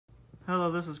Hello,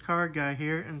 this is Card Guy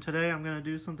here, and today I'm going to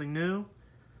do something new.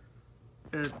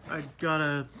 I got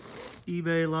a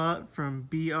eBay lot from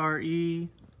BRE,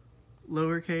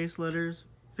 lowercase letters,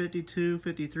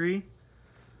 5253.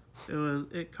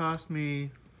 It cost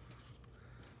me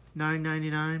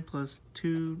 $9.99 plus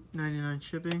 $2.99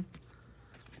 shipping.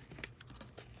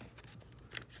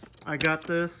 I got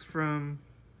this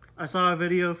I saw a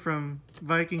video from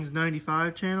Vikings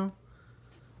 95 channel,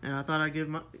 and I thought I'd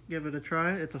give it a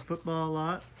try. It's a football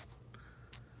lot.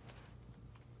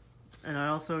 And I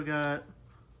also got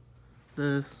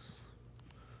this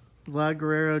Vlad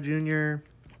Guerrero Jr.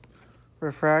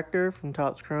 refractor from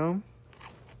Topps Chrome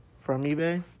from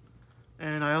eBay.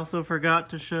 And I also forgot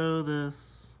to show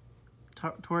this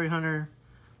Torii Hunter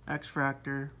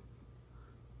X-Fractor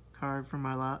card from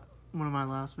one of my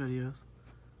last videos.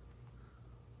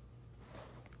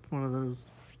 It's one of those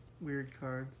weird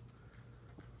cards.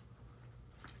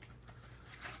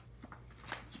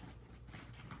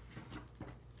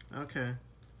 Okay.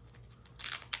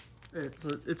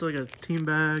 It's like a team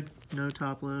bag, no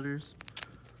top loaders.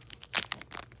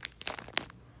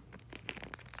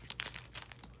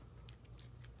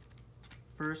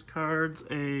 First card's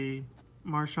a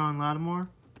Marshawn Lattimore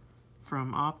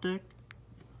from Optic.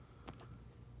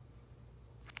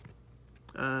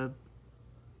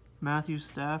 Matthew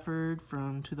Stafford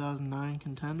from 2009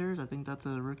 Contenders. I think that's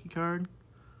a rookie card.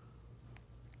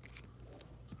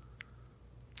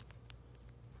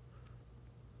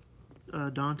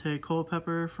 Dante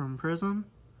Culpepper from Prism.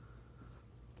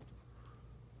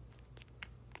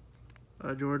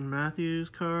 Jordan Matthews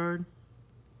card.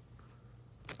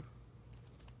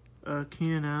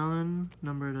 Keenan Allen,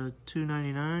 numbered to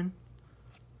 299.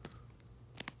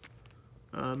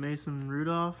 Mason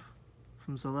Rudolph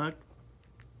from Select,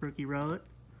 rookie relic.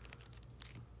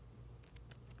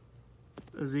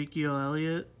 Ezekiel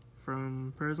Elliott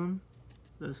from Prism.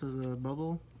 This is a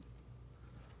bubble.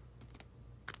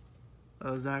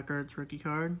 Zach Ertz rookie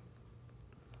card.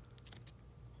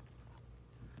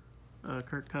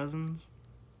 Kirk Cousins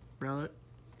relic.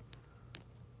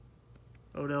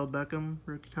 Odell Beckham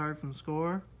rookie card from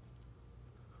Score.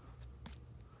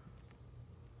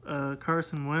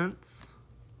 Carson Wentz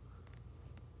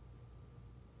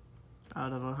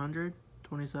out of 100,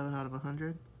 27 out of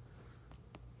 100.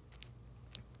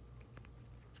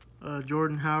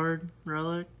 Jordan Howard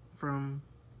relic from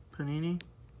Panini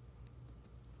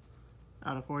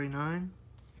out of 49.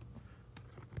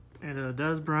 And a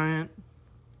Des Bryant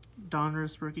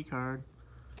Donruss rookie card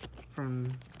from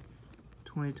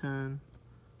 2010.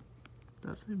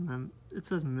 It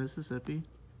says Mississippi.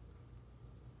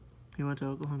 He went to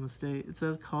Oklahoma State. It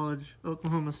says college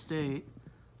Oklahoma State,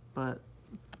 but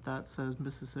that says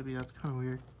Mississippi. That's kind of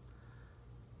weird.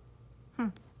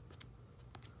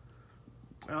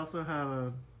 I also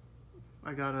have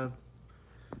I got a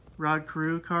Rod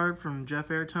Carew card from Jeff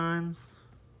Airtimes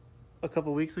a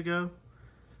couple weeks ago.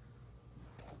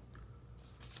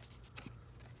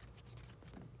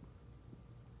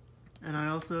 And I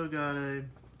also got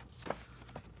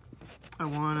I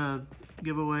won a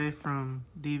giveaway from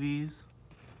DV's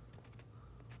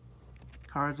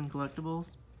Cards and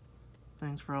Collectibles.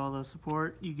 Thanks for all the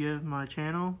support you give my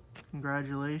channel.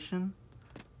 Congratulations.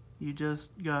 You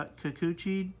just got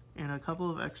Kikuchi'd and a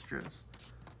couple of extras.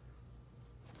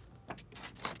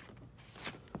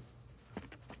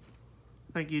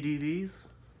 Thank you, DV's.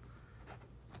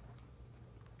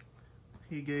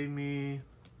 He gave me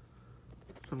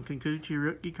some Kikuchi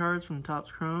rookie cards from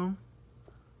Topps Chrome.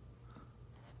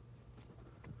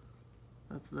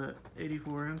 That's the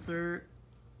 84 insert.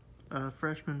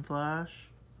 Freshman Flash.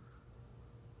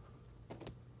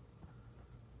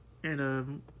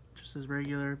 And just his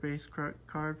regular base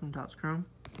card from Topps Chrome.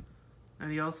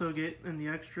 And he also in the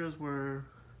extras were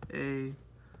a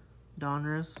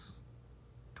Donruss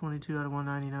 22 out of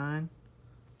 199.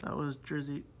 That was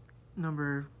jersey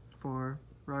number for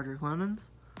Roger Clemens.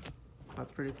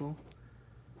 That's pretty cool.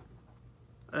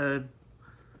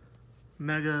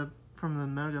 Mega from the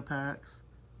Mega Packs,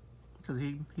 because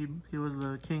he was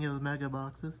the king of the Mega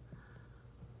Boxes.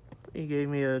 He gave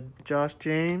me a Josh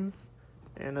James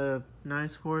and a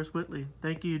nice Forrest Whitley.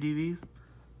 Thank you, DV's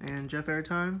and Jeff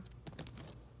Airtime.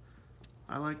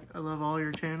 I love all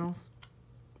your channels,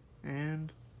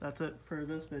 and that's it for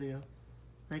this video.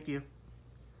 Thank you.